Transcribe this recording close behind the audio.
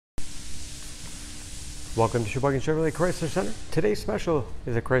Welcome to Sheboygan Chevrolet Chrysler Center. Today's special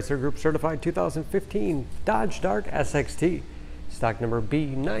is a Chrysler Group certified 2015 Dodge Dart SXT, stock number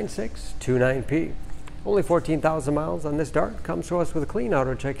B9629P. Only 14,000 miles on this Dart. Comes to us with a clean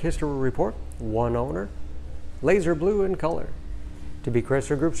auto check history report, one owner, laser blue in color. To be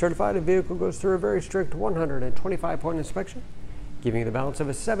Chrysler Group certified, a vehicle goes through a very strict 125-point inspection, giving you the balance of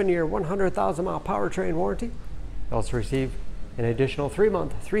a 7-year, 100,000-mile powertrain warranty. You also receive an additional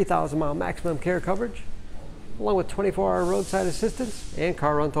 3-month, 3,000-mile maximum care coverage, along with 24-hour roadside assistance and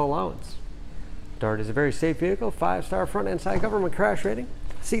car rental allowance. Dart is a very safe vehicle, 5-star front and side government crash rating,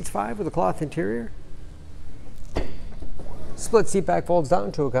 seats 5 with a cloth interior. Split seat back folds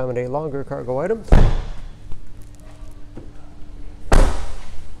down to accommodate longer cargo items.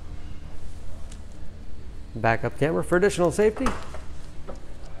 Backup camera for additional safety.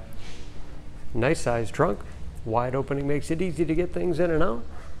 Nice sized trunk. Wide opening makes it easy to get things in and out.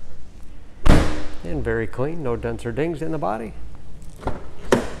 And very clean, no dents or dings in the body.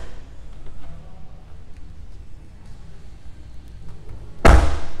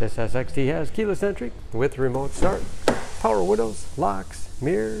 This SXT has keyless entry with remote start, power windows, locks,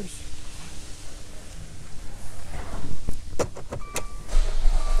 mirrors.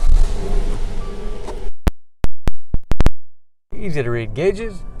 Easy to read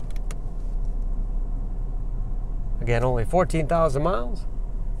gauges. Again, only 14,000 miles.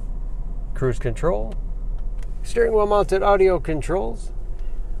 Cruise control. Steering wheel mounted audio controls.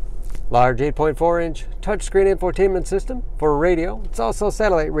 Large 8.4-inch touchscreen infotainment system for radio. It's also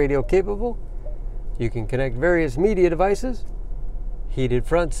satellite radio capable. You can connect various media devices. Heated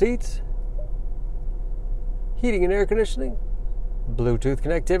front seats. Heating and air conditioning. Bluetooth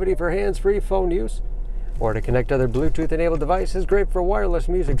connectivity for hands-free phone use, or to connect other Bluetooth-enabled devices. Great for wireless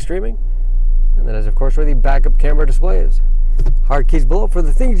music streaming. And that is, of course, where the backup camera display is. Hard keys below for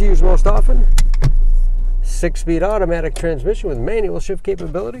the things you use most often. 6-speed automatic transmission with manual shift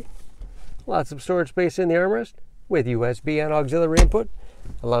capability. Lots of storage space in the armrest with USB and auxiliary input,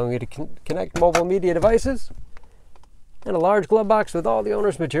 allowing you to connect mobile media devices. And a large glove box with all the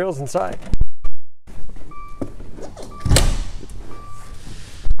owner's materials inside.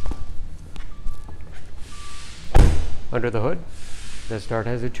 Under the hood, this Dart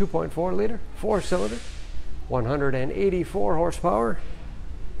has a 2.4-liter, 4-cylinder, 184 horsepower,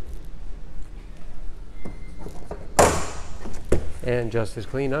 and just as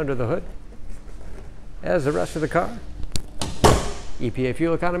clean under the hood as the rest of the car. EPA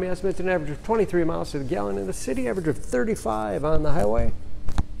fuel economy estimates an average of 23 miles to the gallon in the city, average of 35 on the highway,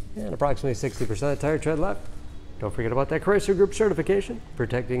 and approximately 60% tire tread left. Don't forget about that Chrysler Group certification,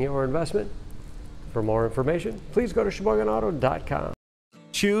 protecting your investment. For more information, please go to SheboyganAuto.com.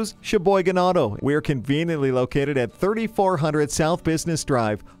 Choose Sheboygan Auto. We're conveniently located at 3400 South Business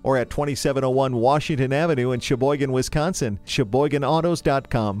Drive or at 2701 Washington Avenue in Sheboygan, Wisconsin.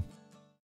 SheboyganAutos.com.